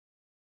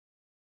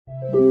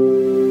Hi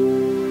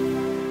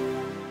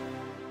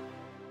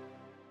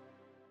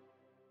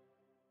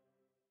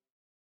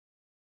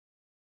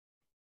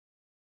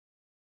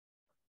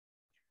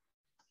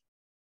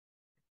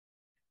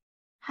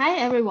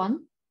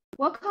everyone,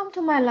 welcome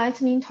to my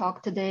lightning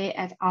talk today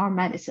at our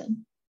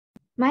medicine.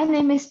 My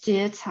name is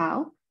Jie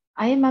Cao.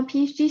 I am a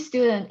PhD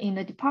student in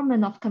the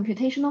Department of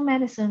Computational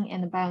Medicine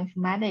and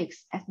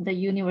Bioinformatics at the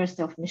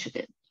University of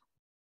Michigan.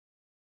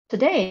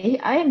 Today,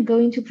 I am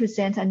going to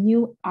present a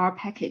new R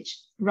package,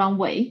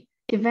 Runway,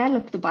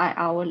 developed by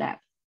our lab.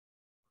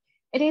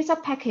 It is a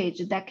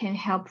package that can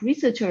help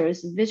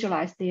researchers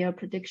visualize their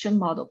prediction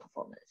model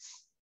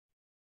performance.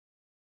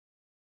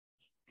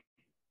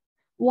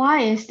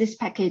 Why is this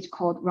package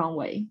called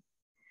Runway?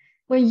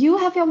 When you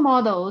have your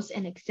models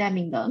and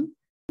examine them,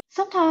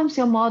 sometimes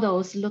your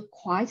models look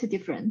quite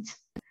different,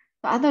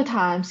 but other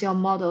times your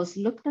models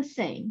look the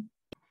same,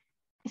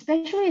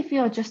 especially if you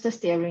are just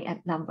staring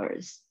at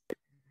numbers.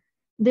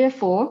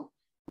 Therefore,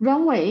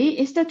 Runway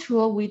is the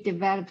tool we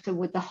developed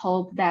with the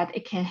hope that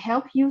it can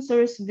help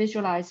users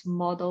visualize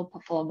model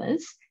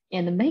performance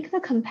and make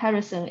the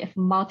comparison if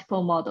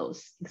multiple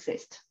models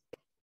exist.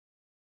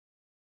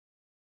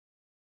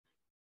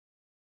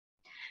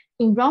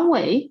 In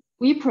Runway,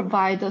 we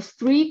provide the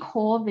three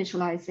core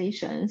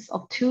visualizations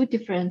of two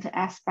different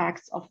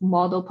aspects of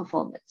model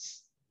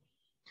performance.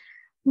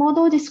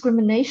 Model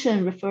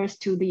discrimination refers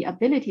to the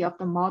ability of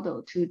the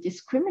model to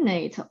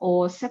discriminate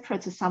or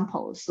separate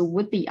samples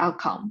with the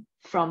outcome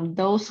from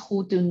those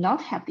who do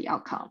not have the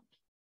outcome.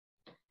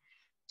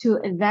 To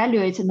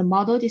evaluate the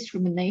model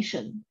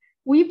discrimination,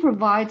 we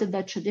provide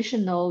the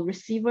traditional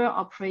receiver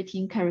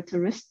operating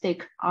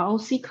characteristic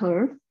ROC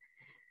curve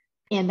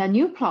and a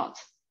new plot,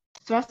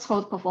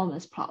 threshold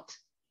performance plot.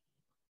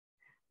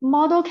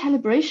 Model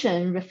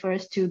calibration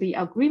refers to the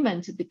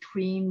agreement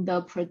between the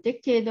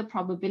predicted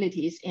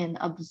probabilities and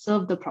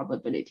observed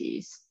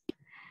probabilities.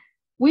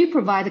 We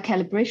provide a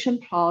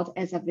calibration plot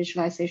as a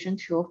visualization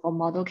tool for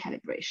model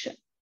calibration.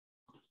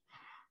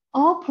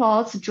 All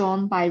plots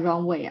drawn by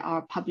Runway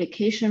are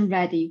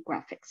publication-ready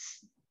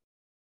graphics.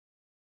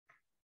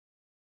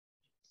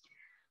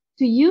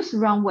 To use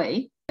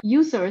Runway,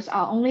 users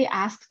are only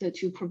asked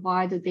to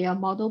provide their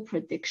model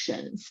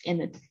predictions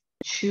and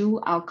true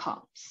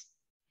outcomes.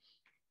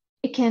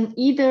 It can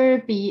either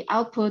be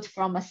output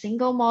from a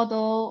single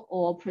model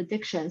or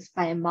predictions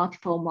by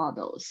multiple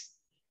models.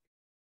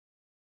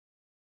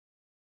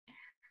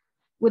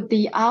 With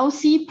the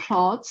ROC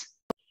plot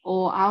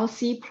or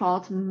ROC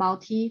plot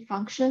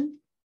multifunction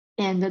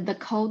and the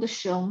code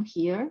shown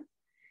here,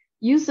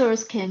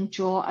 users can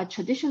draw a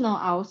traditional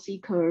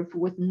ROC curve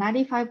with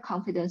 95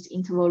 confidence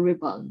interval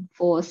ribbon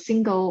for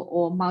single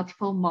or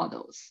multiple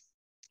models.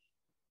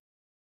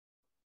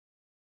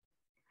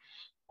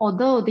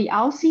 Although the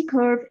ROC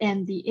curve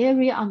and the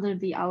area under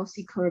the ROC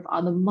curve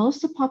are the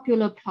most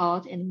popular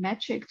plot and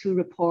metric to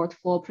report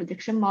for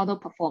prediction model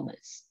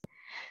performance,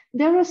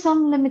 there are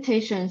some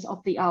limitations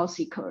of the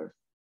ROC curve.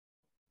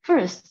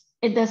 First,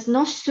 it does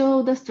not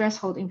show the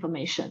threshold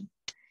information.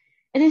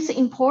 It is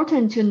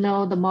important to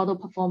know the model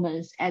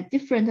performance at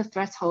different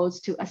thresholds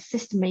to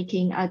assist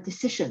making a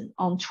decision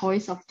on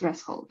choice of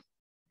threshold.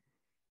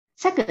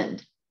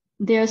 Second,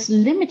 there's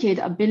limited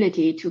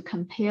ability to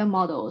compare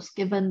models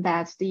given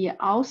that the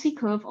ROC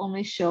curve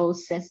only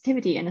shows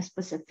sensitivity and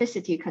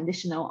specificity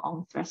conditional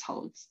on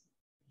thresholds.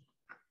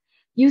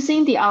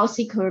 Using the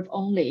ROC curve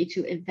only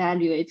to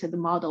evaluate the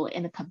model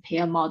and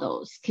compare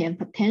models can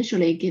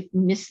potentially give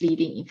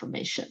misleading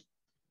information.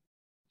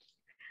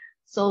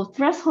 So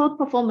threshold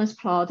performance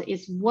plot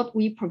is what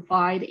we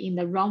provide in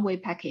the Runway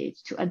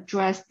package to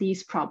address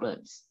these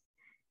problems.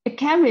 It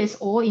carries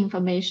all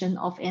information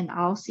of an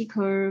ROC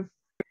curve.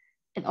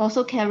 It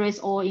also carries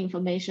all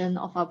information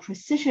of a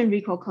precision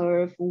recall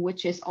curve,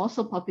 which is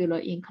also popular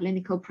in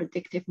clinical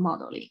predictive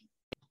modeling.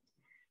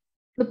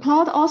 The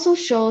plot also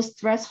shows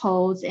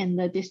thresholds and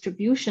the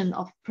distribution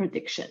of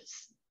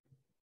predictions.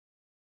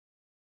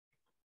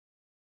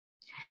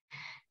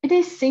 It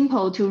is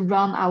simple to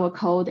run our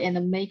code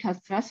and make a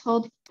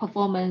threshold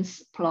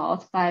performance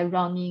plot by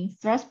running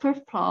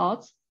thresperf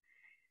plot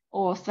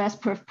or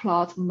thresperf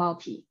plot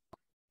multi.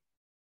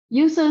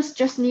 Users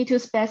just need to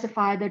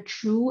specify the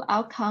true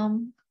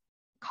outcome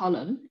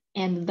column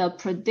and the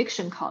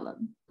prediction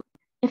column.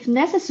 If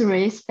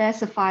necessary,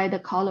 specify the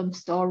column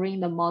storing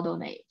the model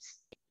names.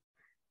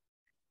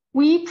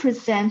 We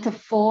present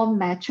 4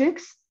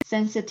 metrics: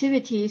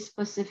 sensitivity,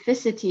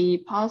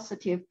 specificity,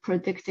 positive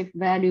predictive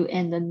value,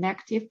 and the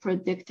negative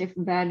predictive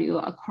value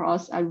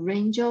across a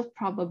range of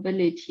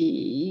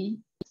probability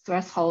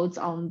thresholds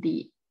on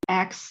the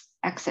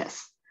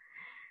x-axis.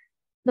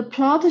 The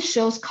plot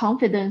shows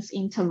confidence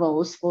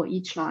intervals for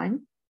each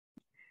line.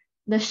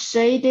 The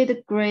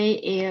shaded gray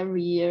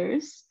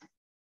areas,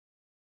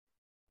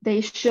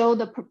 they show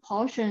the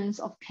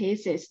proportions of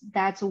cases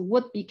that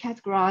would be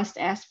categorized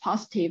as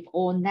positive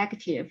or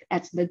negative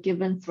at the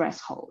given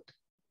threshold.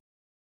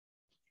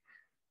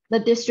 The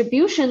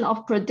distribution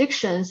of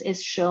predictions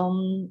is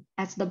shown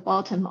at the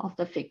bottom of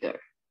the figure.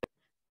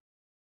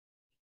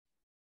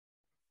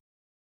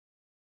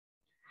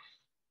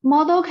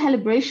 Model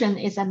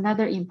calibration is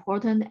another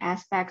important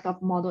aspect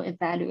of model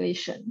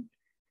evaluation.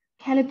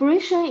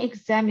 Calibration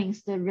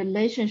examines the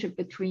relationship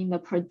between the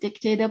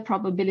predicted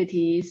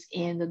probabilities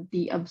and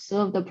the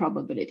observed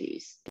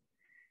probabilities.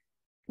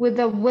 With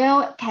a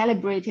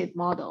well-calibrated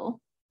model,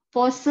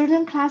 for a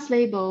certain class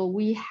label,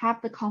 we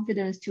have the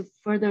confidence to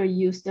further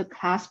use the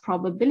class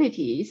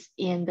probabilities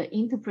and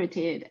interpret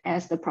it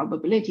as the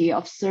probability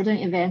of certain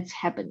events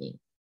happening.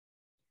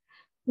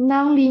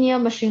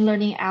 Nonlinear machine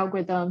learning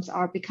algorithms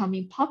are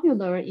becoming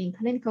popular in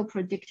clinical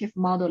predictive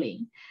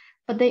modeling,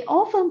 but they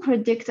often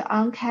predict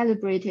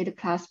uncalibrated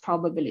class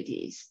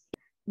probabilities.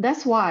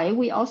 That's why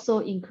we also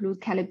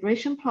include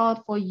calibration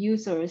plot for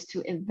users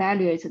to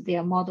evaluate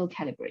their model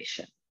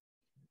calibration.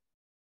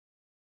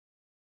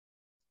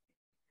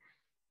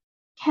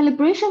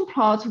 Calibration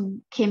plot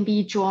can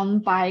be drawn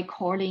by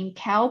calling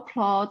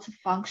calplot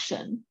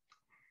function.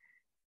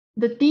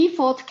 The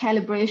default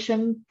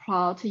calibration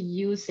plot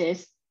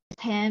uses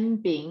 10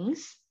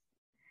 bins.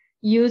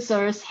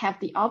 Users have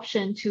the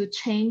option to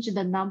change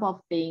the number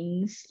of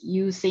bins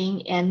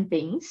using n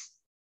bins.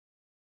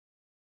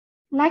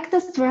 Like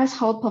the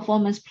threshold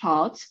performance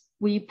plot,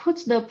 we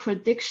put the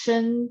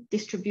prediction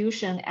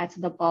distribution at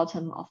the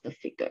bottom of the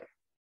figure.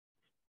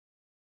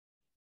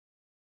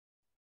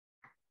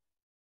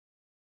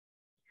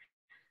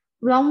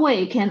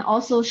 Runway can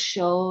also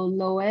show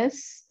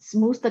lowest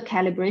smooth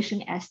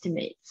calibration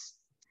estimates.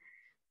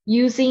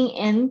 Using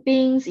n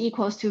bins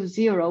equals to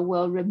 0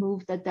 will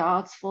remove the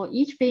dots for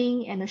each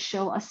bin and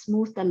show a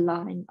smooth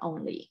line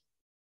only.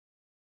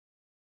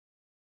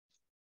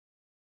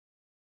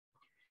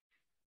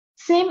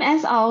 Same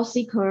as our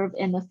C-curve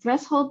and the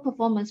threshold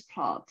performance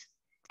plot,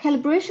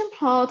 calibration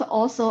plot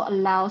also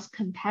allows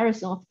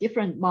comparison of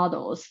different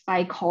models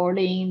by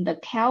calling the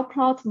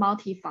calplot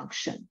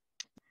multifunction.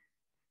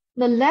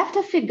 The left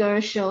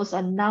figure shows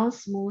a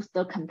non-smooth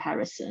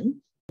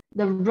comparison.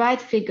 The right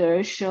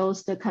figure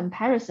shows the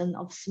comparison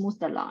of smooth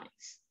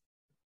lines.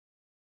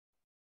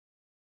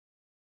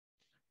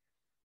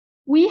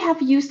 We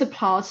have used the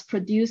plots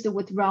produced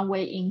with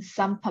Runway in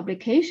some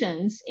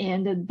publications,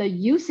 and the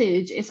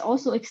usage is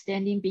also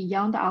extending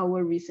beyond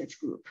our research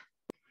group.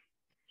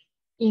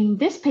 In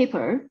this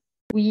paper,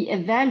 we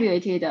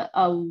evaluated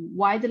a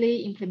widely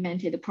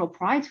implemented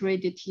proprietary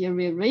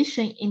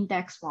deterioration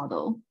index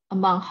model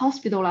among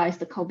hospitalized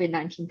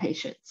COVID-19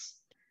 patients.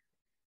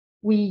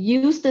 We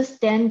used the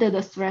standard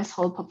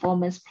threshold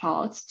performance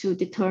plots to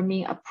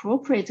determine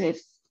appropriate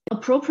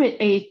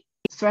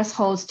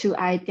thresholds to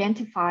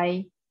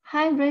identify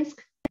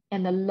high-risk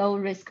and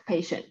low-risk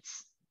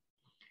patients.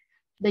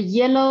 The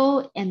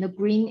yellow and the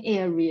green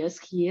areas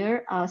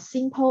here are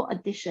simple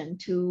addition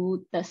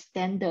to the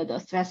standard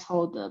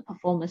threshold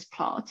performance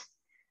plot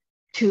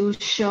to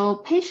show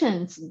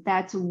patients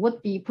that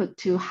would be put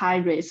to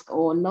high-risk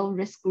or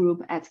low-risk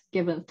group at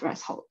given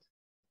threshold.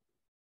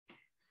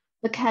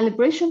 The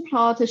calibration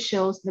plot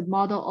shows the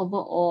model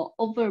overall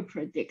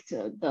overpredict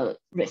the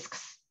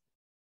risks.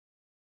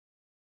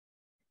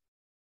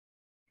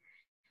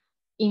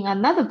 In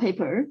another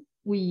paper,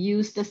 we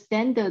used the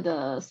standard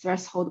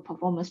threshold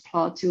performance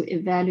plot to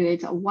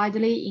evaluate a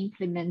widely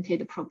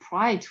implemented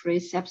proprietary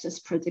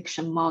sepsis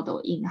prediction model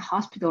in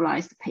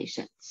hospitalized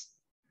patients.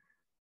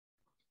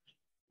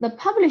 The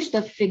published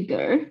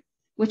figure,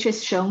 which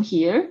is shown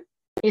here,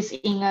 is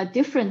in a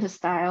different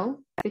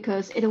style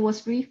because it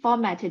was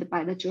reformatted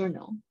by the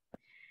journal.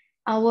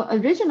 Our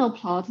original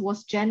plot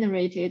was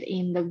generated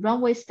in the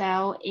Runway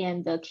style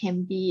and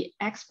can be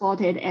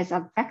exported as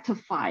a vector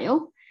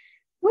file,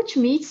 which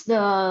meets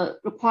the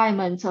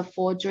requirements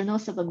for journal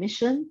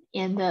submission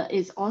and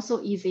is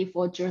also easy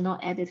for journal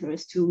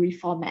editors to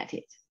reformat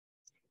it.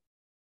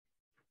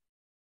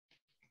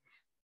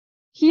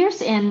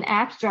 Here's an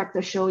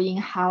abstract showing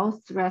how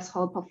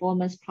threshold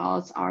performance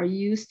plots are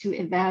used to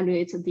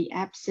evaluate the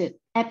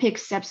EPIC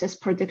sepsis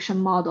prediction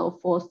model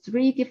for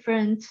 3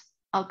 different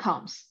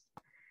outcomes.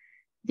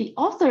 The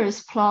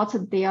authors plot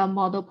their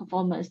model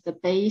performance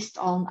based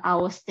on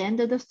our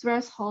standard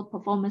threshold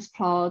performance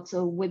plot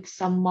with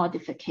some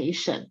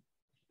modification.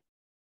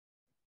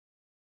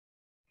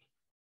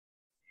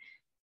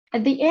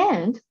 At the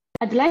end,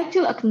 I'd like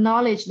to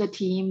acknowledge the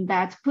team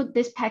that put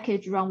this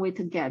package Runway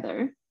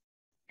together.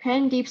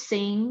 Karandeep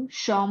Singh,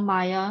 Sean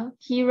Maya,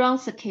 Kiran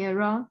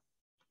Sakera.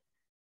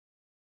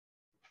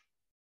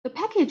 The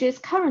package is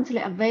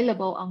currently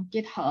available on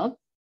GitHub.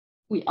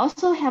 We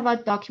also have a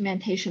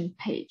documentation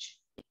page.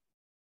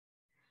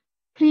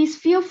 Please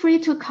feel free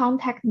to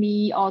contact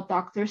me or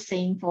Dr.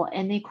 Singh for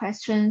any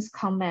questions,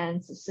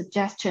 comments,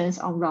 suggestions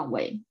on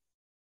Runway.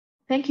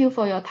 Thank you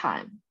for your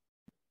time.